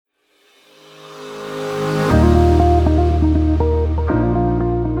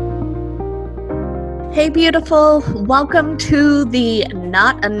Hey, beautiful. Welcome to the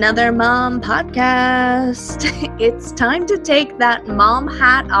Not Another Mom podcast. It's time to take that mom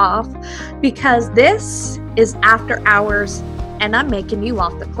hat off because this is after hours and I'm making you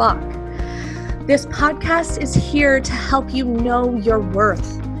off the clock. This podcast is here to help you know your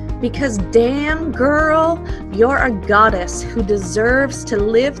worth because damn girl, you're a goddess who deserves to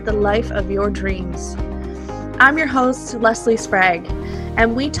live the life of your dreams. I'm your host, Leslie Sprague,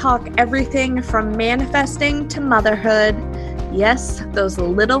 and we talk everything from manifesting to motherhood. Yes, those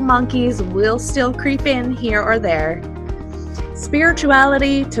little monkeys will still creep in here or there.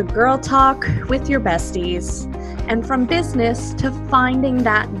 Spirituality to girl talk with your besties, and from business to finding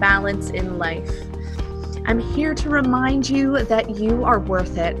that balance in life. I'm here to remind you that you are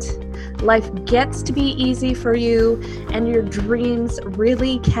worth it. Life gets to be easy for you, and your dreams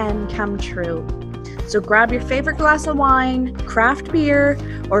really can come true. So grab your favorite glass of wine, craft beer,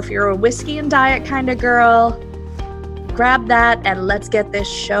 or if you're a whiskey and diet kind of girl, grab that and let's get this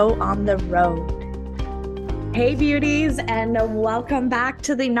show on the road. Hey beauties, and welcome back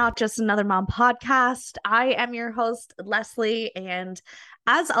to the Not Just Another Mom podcast. I am your host, Leslie, and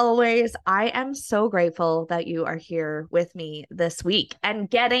as always, I am so grateful that you are here with me this week and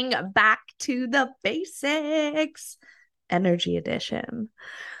getting back to the basics, energy edition.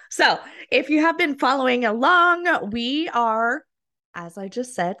 So if you have been following along, we are, as I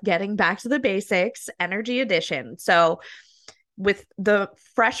just said, getting back to the basics, energy edition. So with the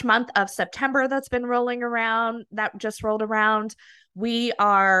fresh month of September that just rolled around, we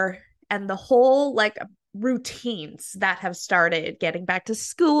are, and the whole routines that have started, getting back to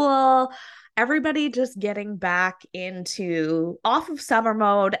school, everybody just getting back off of summer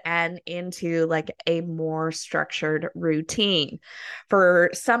mode and into a more structured routine. For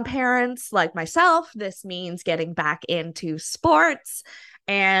some parents like myself, this means getting back into sports.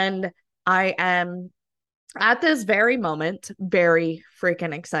 And I am at this very moment very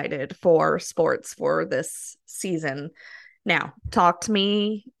freaking excited for sports for this season. Now, talk to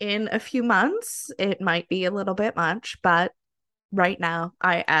me in a few months. It might be a little bit much, but right now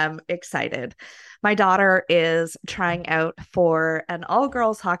I am excited. My daughter is trying out for an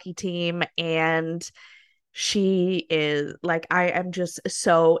all-girls hockey team, and she is I am just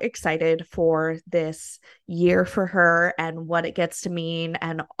so excited for this year for her and what it gets to mean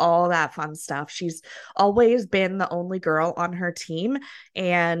and all that fun stuff. She's always been the only girl on her team,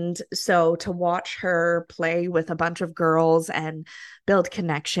 and so to watch her play with a bunch of girls and build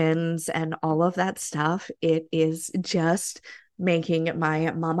connections and all of that stuff, it is just making my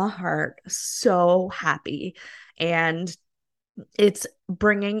mama heart so happy. And it's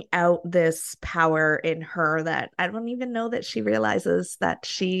bringing out this power in her that I don't even know that she realizes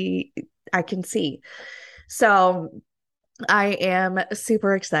that I can see. So I am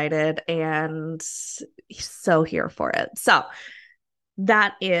super excited and so here for it. So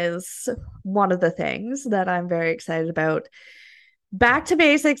that is one of the things that I'm very excited about. Back to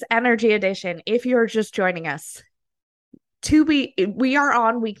basics, energy edition. If you're just joining us, we are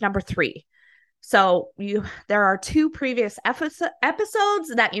on week number 3. So there are 2 previous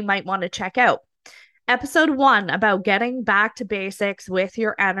episodes that you might want to check out. Episode 1 about getting back to basics with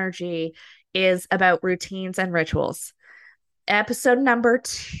your energy is about routines and rituals. Episode number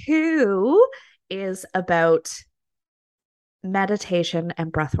 2 is about meditation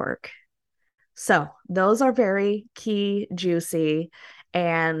and breath work. So those are very key, juicy,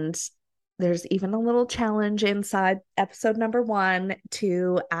 and there's even a little challenge inside episode number 1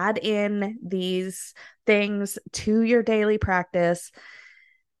 to add in these things to your daily practice.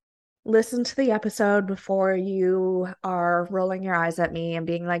 Listen to the episode before you are rolling your eyes at me and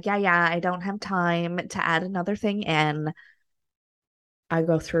being like, yeah, I don't have time to add another thing in. I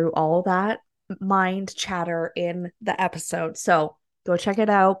go through all that mind chatter in the episode. So go check it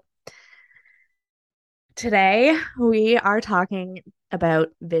out. Today, we are talking about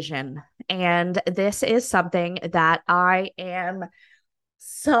vision. And this is something that I am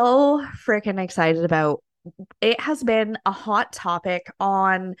so freaking excited about. It has been a hot topic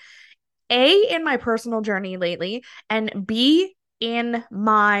in my personal journey lately, and B, in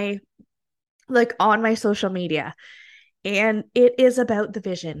my, on my social media. And it is about the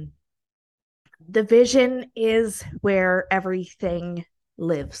vision. The vision is where everything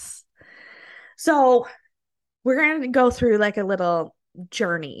lives. So we're going to go through a little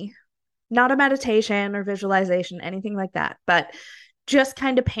journey, not a meditation or visualization, anything like that, but just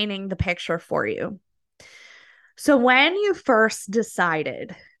kind of painting the picture for you. So when you first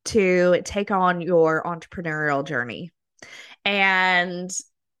decided to take on your entrepreneurial journey, and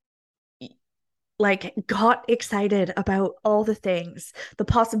like got excited about all the things, the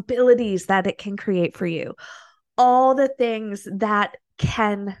possibilities that it can create for you, all the things that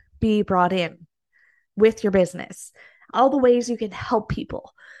can be brought in with your business, all the ways you can help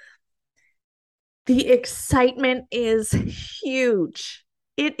people. The excitement is huge.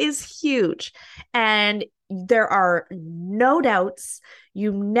 It is huge. And there are no doubts.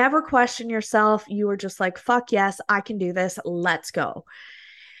 You never question yourself. You are just like, fuck yes, I can do this. Let's go.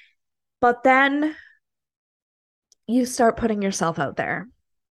 But then you start putting yourself out there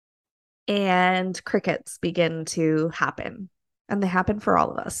and crickets begin to happen. And they happen for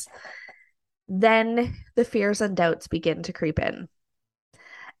all of us. Then the fears and doubts begin to creep in.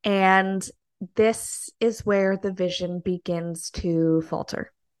 And this is where the vision begins to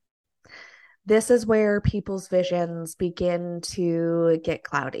falter. This is where people's visions begin to get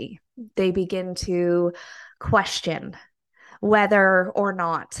cloudy. They begin to question whether or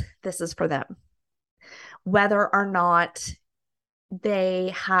not this is for them, whether or not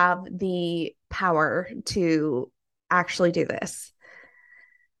they have the power to actually do this.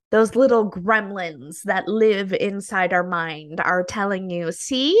 Those little gremlins that live inside our mind are telling you,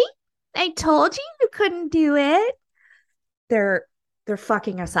 see, I told you you couldn't do it. They're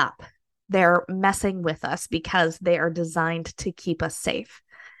fucking us up. They're messing with us because they are designed to keep us safe.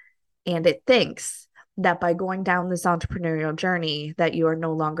 And it thinks that by going down this entrepreneurial journey that you are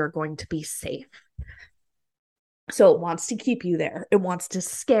no longer going to be safe. So it wants to keep you there. It wants to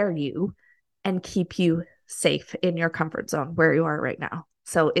scare you and keep you safe in your comfort zone where you are right now.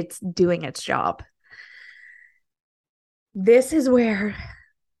 So it's doing its job. This is where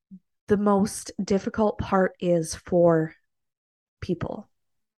the most difficult part is for people,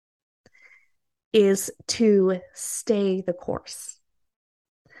 is to stay the course.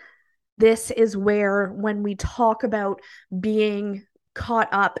 This is where, when we talk about being caught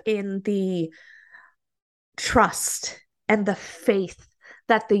up in the trust and the faith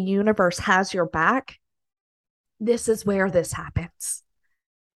that the universe has your back, this is where this happens.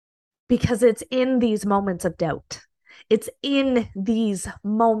 Because it's in these moments of doubt. It's in these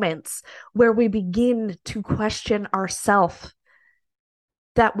moments where we begin to question ourselves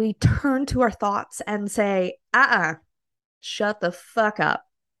that we turn to our thoughts and say, shut the fuck up.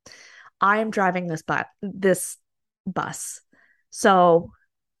 I am driving this bus. So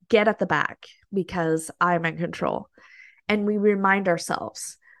get at the back because I'm in control. And we remind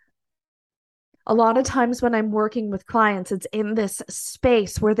ourselves. A lot of times when I'm working with clients, it's in this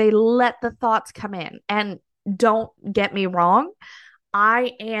space where they let the thoughts come in. And don't get me wrong,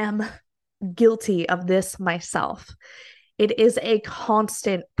 I am guilty of this myself. It is a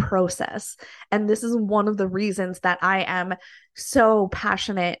constant process. And this is one of the reasons that I am so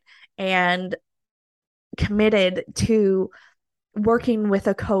passionate and committed to working with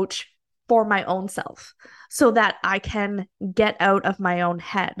a coach for my own self so that I can get out of my own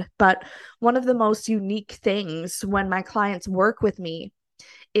head. But one of the most unique things when my clients work with me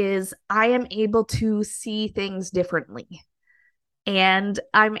is I am able to see things differently. And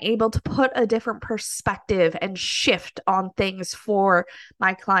I'm able to put a different perspective and shift on things for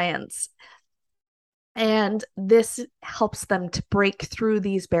my clients. And this helps them to break through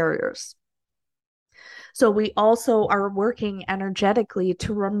these barriers. So we also are working energetically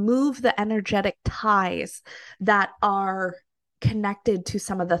to remove the energetic ties that are connected to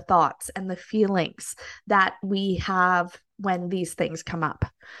some of the thoughts and the feelings that we have when these things come up.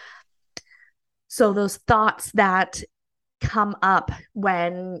 So those thoughts that come up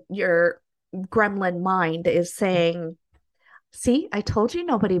when your gremlin mind is saying, see, I told you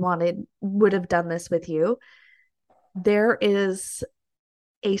nobody would have done this with you. There is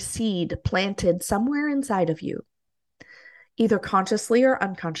a seed planted somewhere inside of you, either consciously or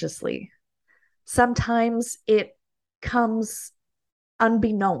unconsciously. Sometimes it comes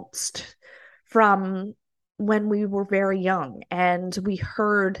unbeknownst from when we were very young and we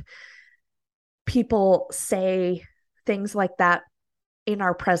heard people say things like that in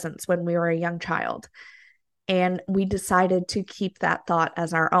our presence when we were a young child. And we decided to keep that thought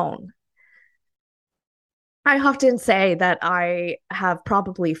as our own. I often say that I have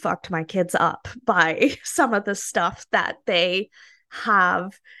probably fucked my kids up by some of the stuff that they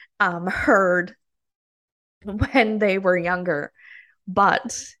have heard when they were younger.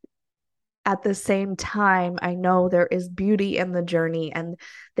 But at the same time, I know there is beauty in the journey and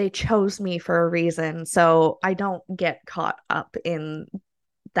they chose me for a reason. So I don't get caught up in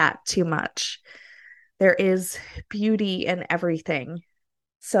that too much. There is beauty in everything.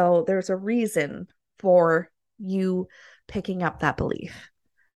 So there's a reason for you picking up that belief.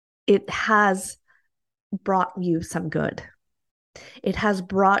 It has brought you some good. It has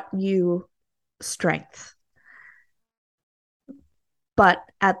brought you strength. But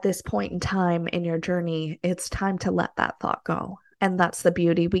at this point in time in your journey, it's time to let that thought go. And that's the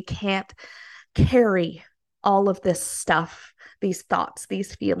beauty. We can't carry all of this stuff, these thoughts,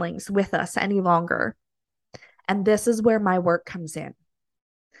 these feelings with us any longer. And this is where my work comes in.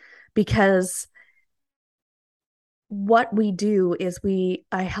 Because what we do is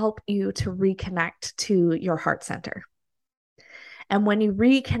I help you to reconnect to your heart center. And when you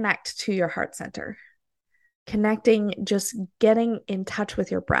reconnect to your heart center, connecting, just getting in touch with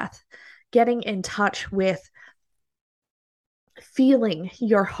your breath, getting in touch with feeling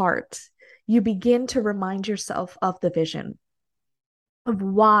your heart, you begin to remind yourself of the vision, of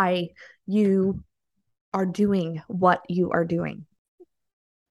why you are doing what you are doing.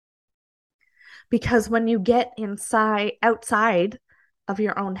 Because when you get outside of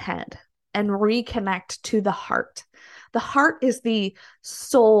your own head and reconnect to the heart is the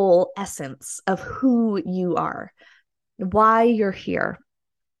soul essence of who you are, why you're here.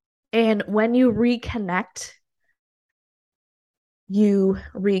 And when you reconnect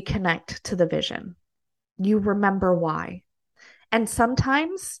to the vision. You remember why. And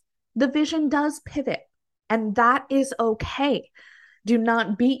sometimes the vision does pivot, and that is okay. Do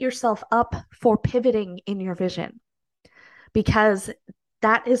not beat yourself up for pivoting in your vision, because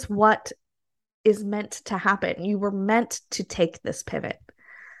that is what is meant to happen. You were meant to take this pivot.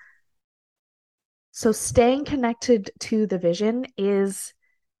 So staying connected to the vision is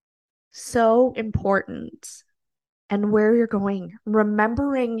so important, and where you're going,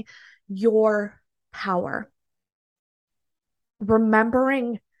 remembering your power,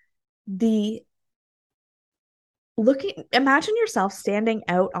 remembering imagine yourself standing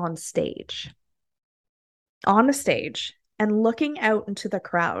out on a stage, and looking out into the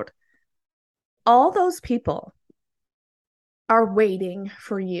crowd. All those people are waiting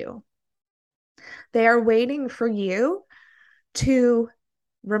for you. They are waiting for you to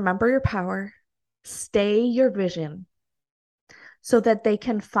remember your power, stay your vision, so that they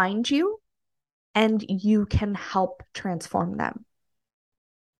can find you and you can help transform them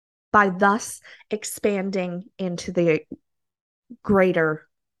by thus expanding into the greater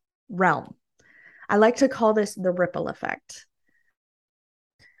realm. I like to call this the ripple effect.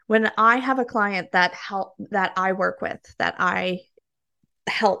 When I have a client that I work with, that I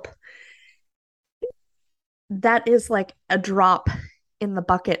help, that is like a drop in the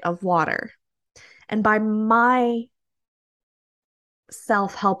bucket of water. And by my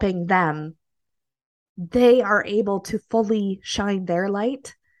self-helping them, they are able to fully shine their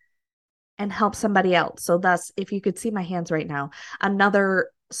light and help somebody else. So thus, if you could see my hands right now,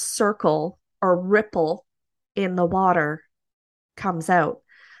 another circle or ripple in the water comes out.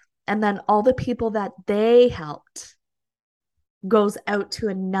 And then all the people that they helped goes out to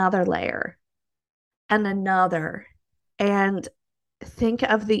another layer and another. And think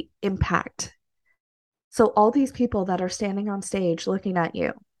of the impact. So all these people that are standing on stage looking at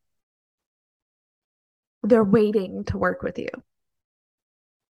you, they're waiting to work with you.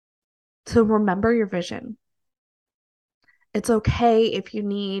 So remember your vision. It's okay if you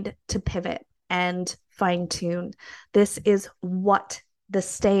need to pivot and fine tune. This is what the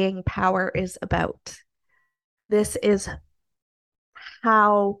staying power is about. This is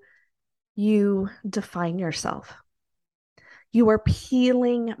how you define yourself. You are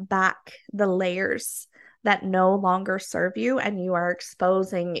peeling back the layers that no longer serve you, and you are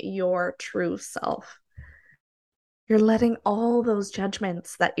exposing your true self. You're letting all those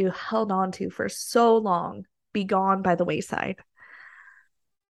judgments that you held on to for so long be gone by the wayside.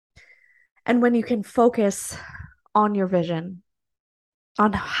 And when you can focus on your vision,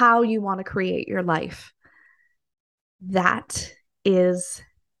 on how you want to create your life, that is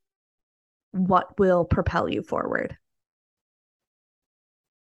what will propel you forward.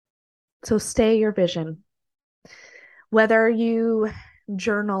 So stay your vision. Whether you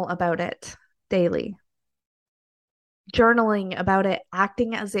journal about it daily, journaling about it,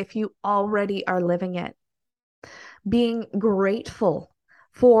 acting as if you already are living it, being grateful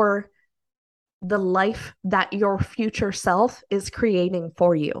for the life that your future self is creating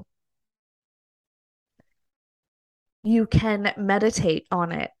for you. You can meditate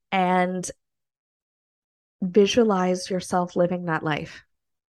on it and visualize yourself living that life.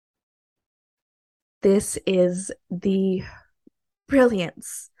 This is the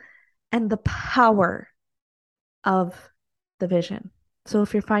brilliance and the power of the vision. So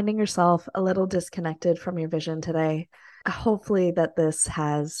if you're finding yourself a little disconnected from your vision today, hopefully that this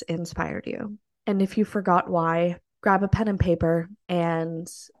has inspired you. And if you forgot why, grab a pen and paper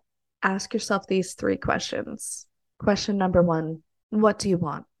and ask yourself these 3 questions. Question number 1, what do you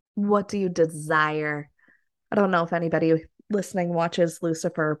want? What do you desire? I don't know if anybody listening watches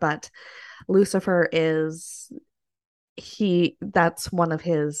Lucifer, but Lucifer is that's one of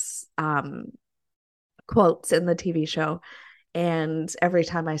his quotes in the TV show. And every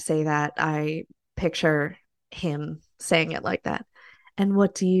time I say that, I picture him saying it like that. And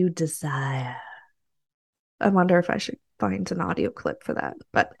what do you desire? I wonder if I should find an audio clip for that.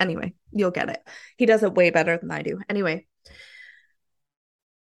 But anyway, you'll get it. He does it way better than I do. Anyway,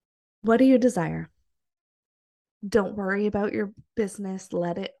 what do you desire? Don't worry about your business.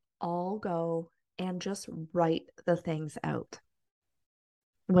 Let it all go and just write the things out.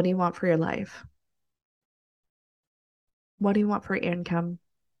 What do you want for your life? What do you want for income?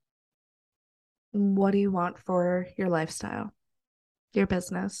 What do you want for your lifestyle, your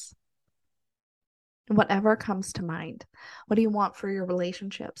business? Whatever comes to mind. What do you want for your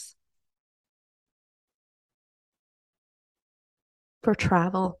relationships? For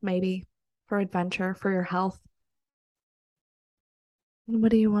travel, maybe, for adventure, for your health.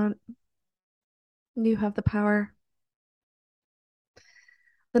 What do you want? You have the power.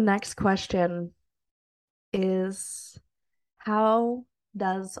 The next question is, how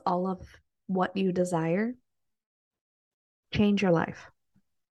does all of what you desire change your life?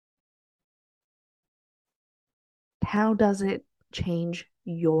 How does it change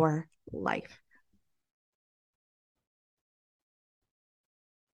your life?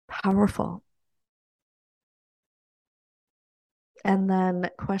 Powerful. And then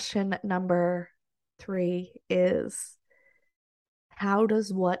question number 3 is, how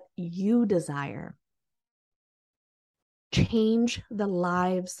does what you desire change the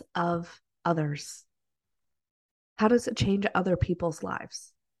lives of others? How does it change other people's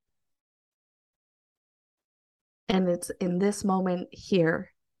lives? And it's in this moment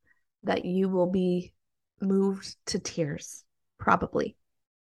here that you will be moved to tears, probably.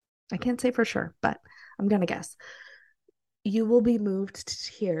 I can't say for sure, but I'm going to guess. You will be moved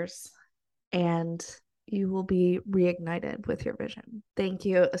to tears and you will be reignited with your vision. Thank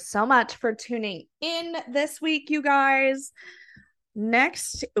you so much for tuning in this week, you guys.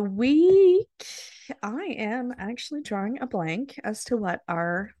 Next week, I am actually drawing a blank as to what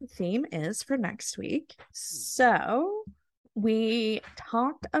our theme is for next week. So we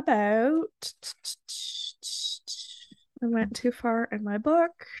talked about, I went too far in my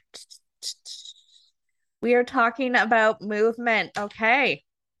book. We are talking about movement. Okay,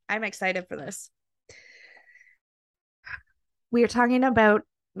 I'm excited for this. We are talking about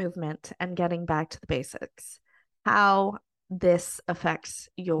movement and getting back to the basics, how this affects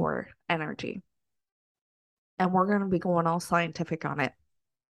your energy. And we're going to be going all scientific on it.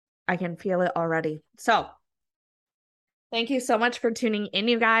 I can feel it already. So, thank you so much for tuning in,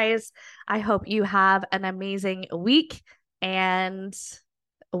 you guys. I hope you have an amazing week, and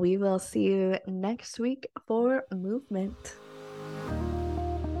we will see you next week for movement.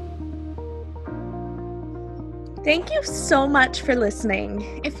 Thank you so much for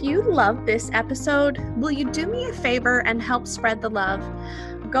listening. If you loved this episode, will you do me a favor and help spread the love?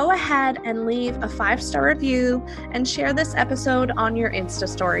 Go ahead and leave a 5-star review and share this episode on your Insta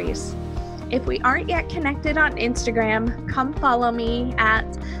stories. If we aren't yet connected on Instagram, come follow me at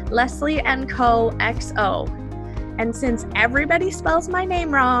Leslie & Co XO. And since everybody spells my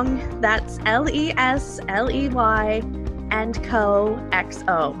name wrong, that's Lesley and Co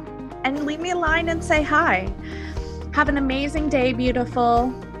XO. And leave me a line and say hi. Have an amazing day, beautiful,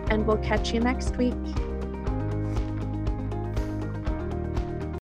 and we'll catch you next week.